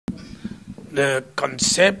The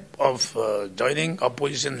concept of joining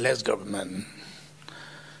opposition-led government,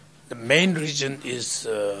 the main reason is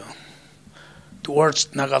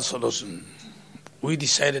towards Naga solution. We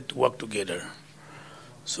decided to work together.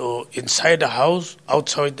 So inside the house,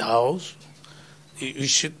 outside the house, we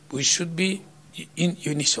should be in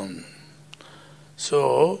unison.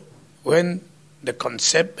 So when the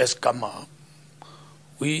concept has come up,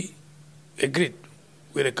 we agreed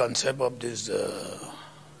with the concept of this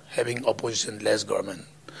having opposition-led government,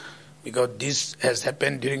 because this has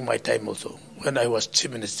happened during my time also, when I was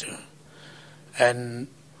Chief Minister. And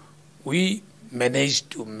we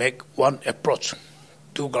managed to make one approach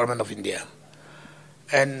to Government of India.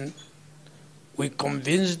 And we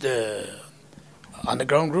convinced the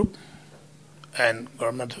underground group and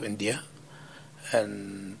Government of India,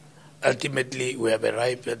 and ultimately we have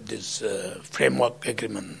arrived at this framework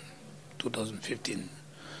agreement 2015.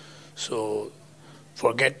 So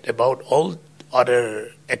forget about all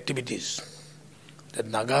other activities. The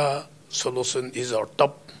Naga solution is our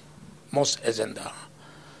topmost agenda.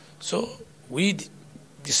 So we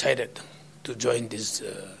decided to join this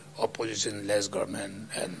opposition-led government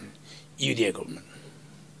and UDA government.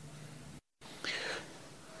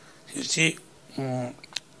 You see, to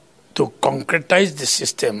concretize the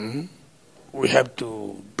system, we have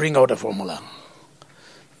to bring out a formula.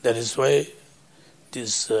 That is why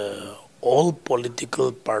this all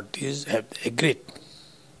political parties have agreed.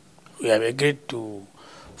 We have agreed to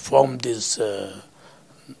form this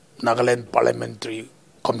Nagaland Parliamentary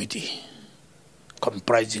Committee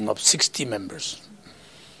comprising of 60 members,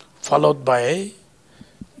 followed by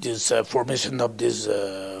this formation of this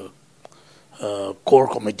core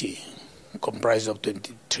committee comprised of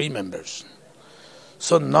 23 members.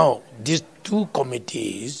 So now these two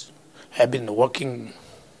committees have been working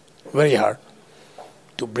very hard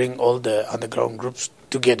to bring all the underground groups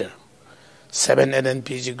together. 7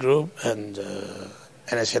 NNPG group and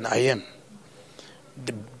NSCN-IM.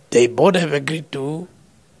 They both have agreed to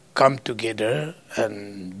come together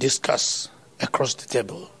and discuss across the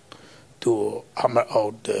table to hammer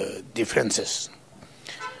out the differences.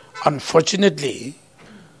 Unfortunately,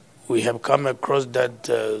 we have come across that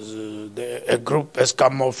a group has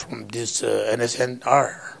come out from this NSCN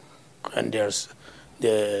R, and there's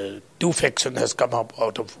the two factions has come up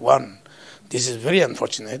out of one. This is very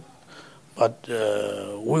unfortunate, but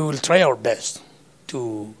we will try our best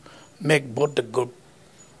to make both the group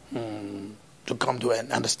to come to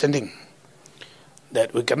an understanding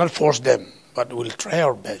that we cannot force them, but we'll try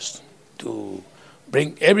our best to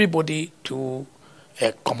bring everybody to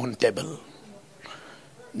a common table.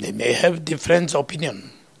 They may have different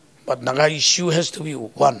opinion, but Naga issue has to be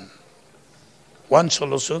one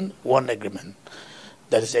solution, one agreement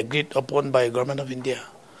that is agreed upon by Government of India.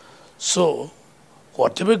 So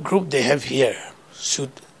whatever group they have here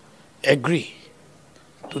should agree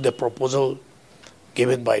to the proposal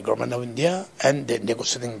given by Government of India and the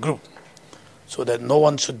negotiating group, so that no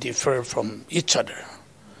one should differ from each other.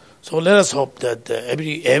 So let us hope that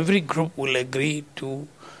every group will agree to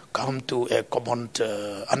come to a common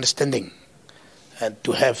understanding and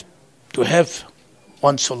to have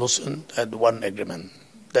one solution and one agreement.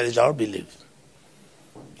 That is our belief.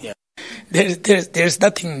 Yeah, there's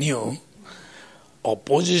nothing new.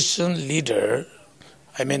 Opposition leader,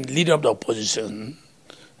 leader of the opposition,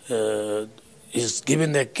 is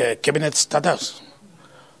given a cabinet status.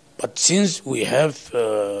 But since we have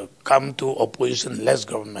come to opposition-led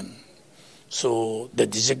government, so the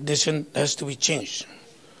designation has to be changed.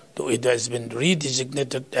 So it has been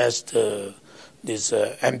redesignated as this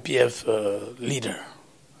MPF leader,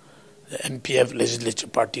 the MPF Legislature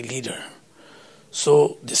party leader.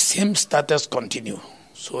 So the same status continue.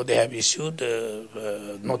 So they have issued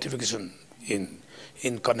a notification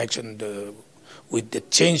in connection with the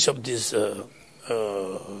change of this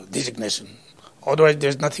designation. Otherwise,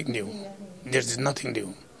 there's nothing new. There's nothing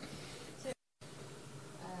new.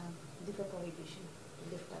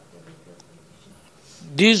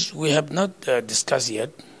 This we have not discussed yet.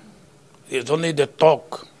 It's only the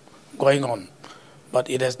talk going on, but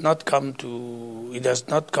it has not come to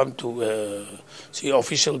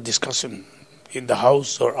official discussion in the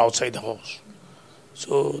house or outside the house.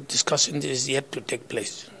 So discussion is yet to take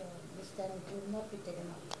place.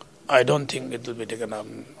 I don't think it will be taken up.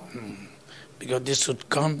 Because this should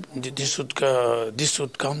come to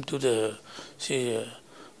the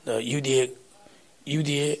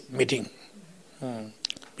UDA meeting.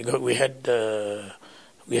 Because we had a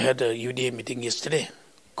UDA meeting yesterday,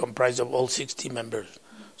 comprised of all 60 members.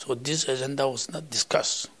 So this agenda was not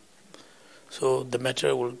discussed. So the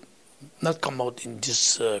matter will not come out in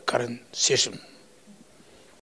this current session.